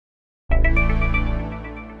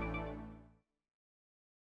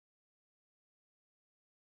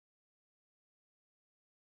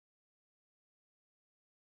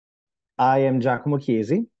I am Giacomo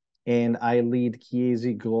Chiesi, and I lead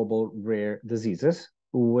Chiesi Global Rare Diseases,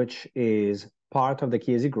 which is part of the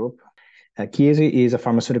Chiesi Group. Chiesi is a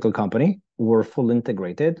pharmaceutical company. We're full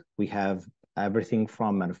integrated. We have everything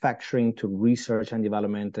from manufacturing to research and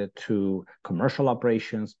development to commercial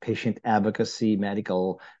operations, patient advocacy,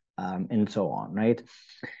 medical, and so on, right?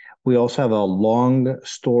 We also have a long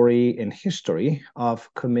story and history of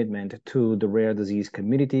commitment to the rare disease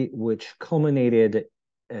community, which culminated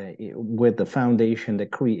with the foundation, the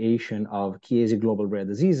creation of Chiesi Global Rare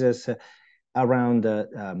Diseases around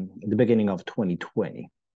the beginning of 2020.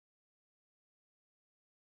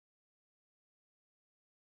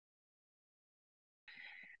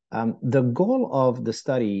 The goal of the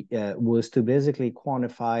study was to basically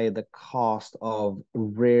quantify the cost of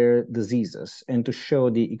rare diseases and to show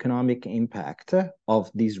the economic impact of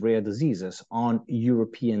these rare diseases on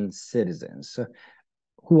European citizens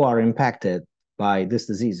who are impacted by these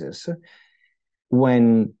diseases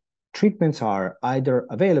when treatments are either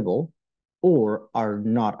available or are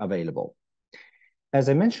not available. As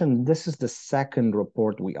I mentioned, this is the second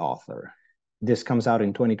report we author. This comes out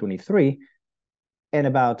in 2023. And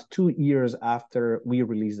about 2 years after we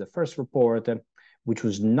released the first report, which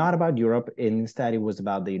was not about Europe, and instead it was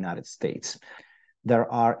about the United States.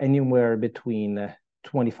 There are anywhere between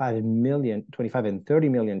 25 and 30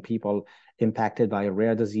 million people impacted by a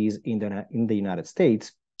rare disease in the United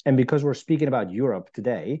States. And because we're speaking about Europe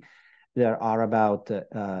today, there are about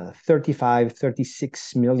 35,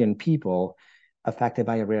 36 million people affected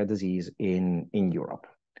by a rare disease in Europe.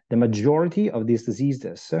 The majority of these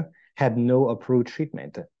diseases have no approved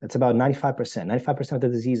treatment. It's about 95%. 95% of the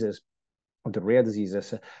diseases, of the rare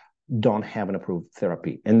diseases, don't have an approved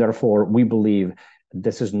therapy. And therefore, we believe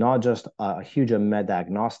this is not just a huge med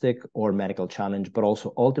diagnostic or medical challenge, but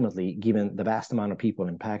also ultimately, given the vast amount of people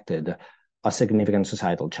impacted, a significant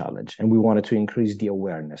societal challenge. And we wanted to increase the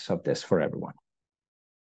awareness of this for everyone.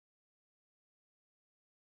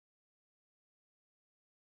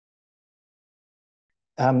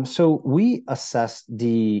 So we assess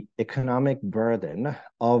the economic burden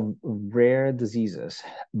of rare diseases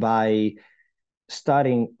by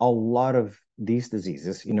studying a lot of these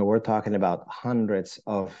diseases. You know, we're talking about hundreds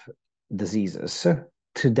of diseases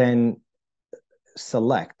to then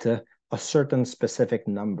select a certain specific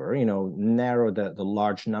number, you know, narrow the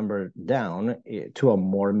large number down to a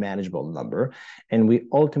more manageable number. And we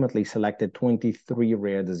ultimately selected 23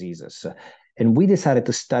 rare diseases. And we decided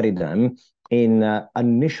to study them in an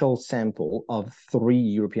initial sample of 3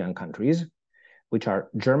 European countries, which are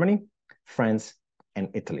Germany, France, and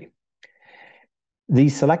Italy.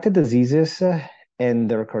 These selected diseases and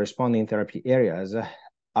their corresponding therapy areas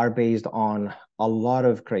are based on a lot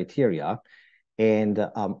of criteria and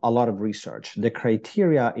a lot of research. The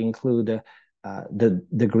criteria include the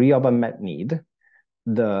degree of unmet need,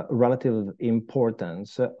 the relative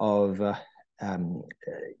importance of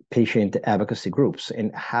patient advocacy groups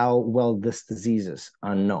and how well these diseases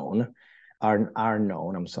are known,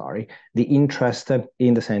 the interest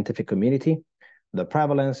in the scientific community, the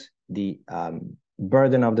prevalence, the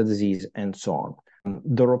burden of the disease, and so on.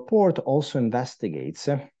 The report also investigates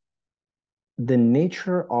the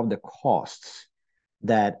nature of the costs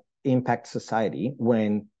that impact society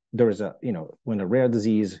when there is when a rare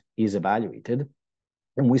disease is evaluated,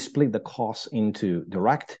 and we split the costs into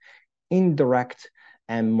direct, indirect,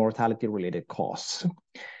 and mortality-related costs.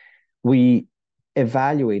 We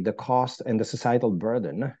evaluate the cost and the societal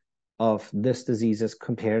burden of these diseases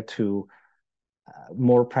compared to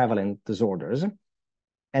more prevalent disorders.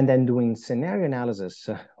 And then doing scenario analysis,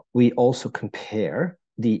 we also compare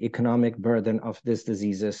the economic burden of these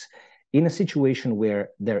diseases in a situation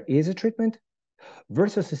where there is a treatment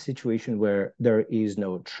versus a situation where there is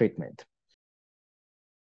no treatment.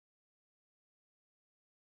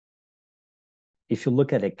 If you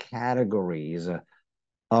look at the categories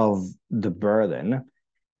of the burden,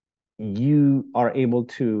 you are able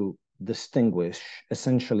to distinguish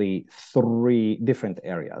essentially 3 different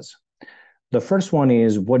areas. The first one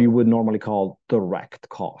is what you would normally call direct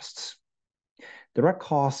costs. Direct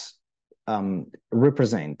costs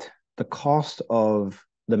represent the cost of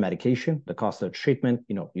the medication, the cost of treatment,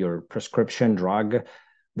 your prescription drug,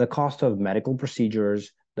 the cost of medical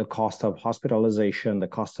procedures, the cost of hospitalization, the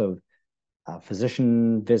cost of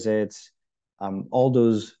physician visits, all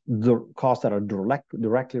those costs that are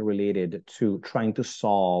directly related to trying to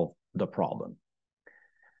solve the problem.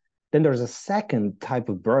 Then there's a second type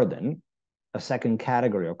of burden, a second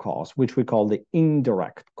category of costs, which we call the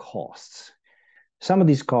indirect costs. Some of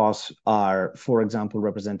these costs are, for example,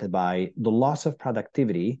 represented by the loss of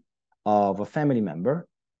productivity of a family member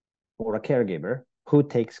or a caregiver who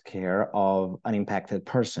takes care of an impacted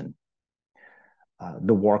person,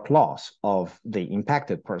 the work loss of the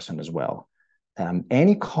impacted person as well,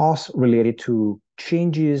 any costs related to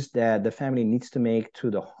changes that the family needs to make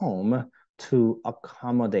to the home to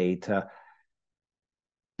accommodate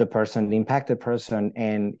the person, the impacted person,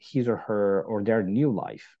 and his or her or their new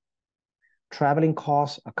life. Traveling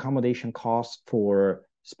costs, accommodation costs for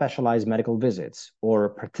specialized medical visits or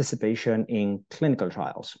participation in clinical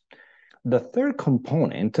trials. The third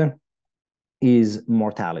component is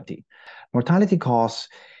mortality. Mortality costs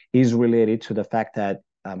is related to the fact that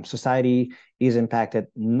society is impacted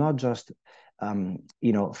not just from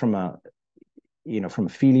a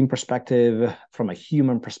feeling perspective, from a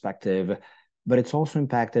human perspective, but it's also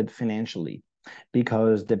impacted financially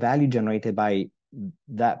because the value generated by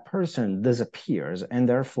that person disappears, and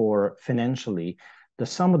therefore financially the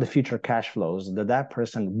sum of the future cash flows that that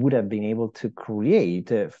person would have been able to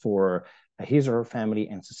create for his or her family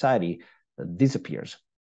and society disappears.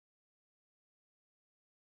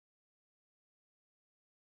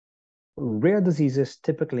 Rare diseases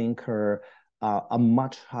typically incur a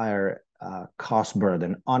much higher cost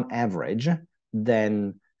burden on average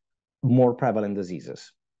than more prevalent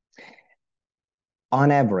diseases. On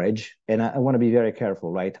average, and I want to be very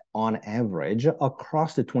careful, right? On average,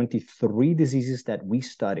 across the 23 diseases that we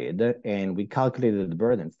studied and we calculated the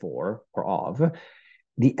burden for or of,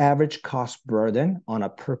 the average cost burden on a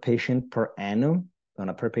per patient per annum, on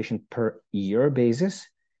a per patient per year basis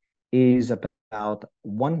is about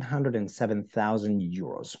 107,000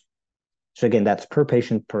 euros. So again, that's per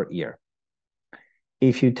patient per year.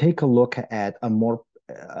 If you take a look at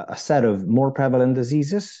a set of more prevalent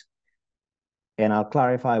diseases, and I'll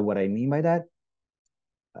clarify what I mean by that,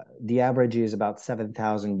 the average is about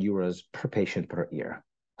 7,000 euros per patient per year.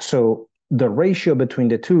 So the ratio between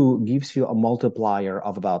the two gives you a multiplier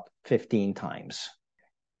of about 15 times.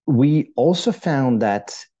 We also found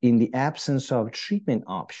that in the absence of treatment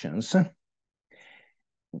options,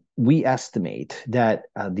 we estimate that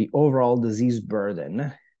the overall disease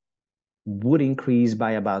burden would increase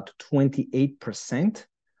by about 28%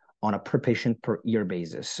 on a per patient per year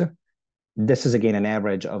basis. This is again an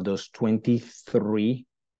average of those 23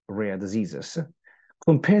 rare diseases,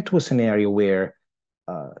 compared to a scenario where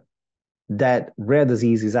that rare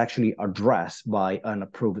disease is actually addressed by an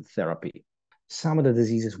approved therapy. Some of the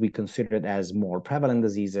diseases we considered as more prevalent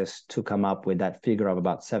diseases to come up with that figure of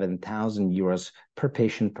about 7,000 euros per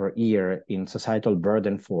patient per year in societal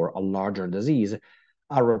burden for a larger disease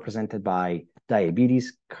are represented by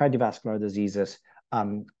diabetes, cardiovascular diseases,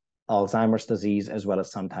 Alzheimer's disease, as well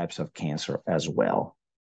as some types of cancer as well.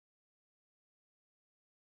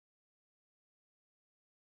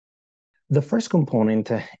 The first component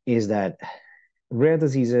is that rare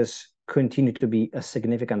diseases continue to be a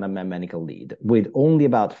significant unmet medical need, with only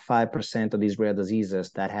about 5% of these rare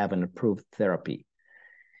diseases that have an approved therapy.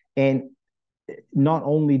 And not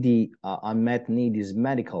only the unmet need is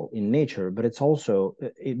medical in nature, but it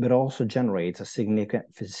also generates a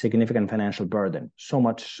significant financial burden. So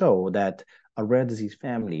much so that a rare disease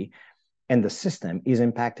family and the system is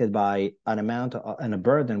impacted by an amount and a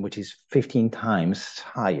burden which is 15 times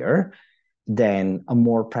higher than a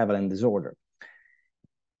more prevalent disorder.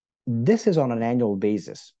 This is on an annual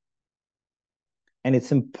basis. And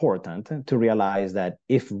it's important to realize that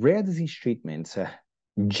if rare disease treatments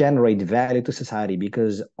generate value to society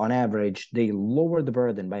because on average they lower the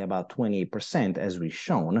burden by about 28%, as we've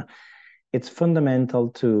shown, it's fundamental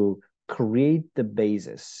to create the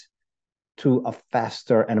basis to a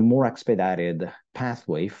faster and a more expedited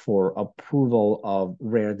pathway for approval of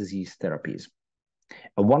rare disease therapies.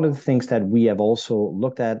 One of the things that we have also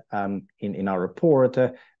looked at in our report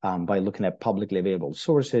by looking at publicly available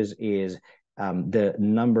sources is the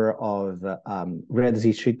number of rare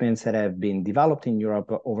disease treatments that have been developed in Europe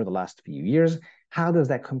over the last few years. How does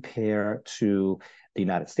that compare to the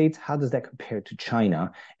United States? How does that compare to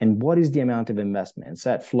China? And what is the amount of investments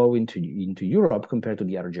that flow into Europe compared to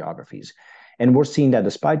the other geographies? And we're seeing that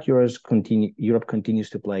despite Europe continues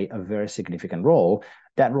to play a very significant role,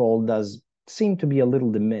 that role does seem to be a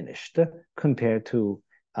little diminished compared to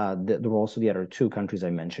the roles of the other two countries I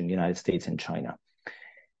mentioned, the United States and China.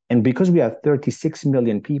 And because we have 36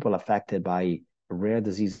 million people affected by rare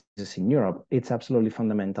diseases in Europe, it's absolutely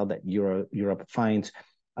fundamental that Europe finds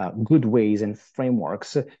good ways and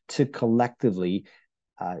frameworks to collectively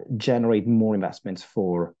generate more investments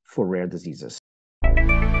for rare diseases.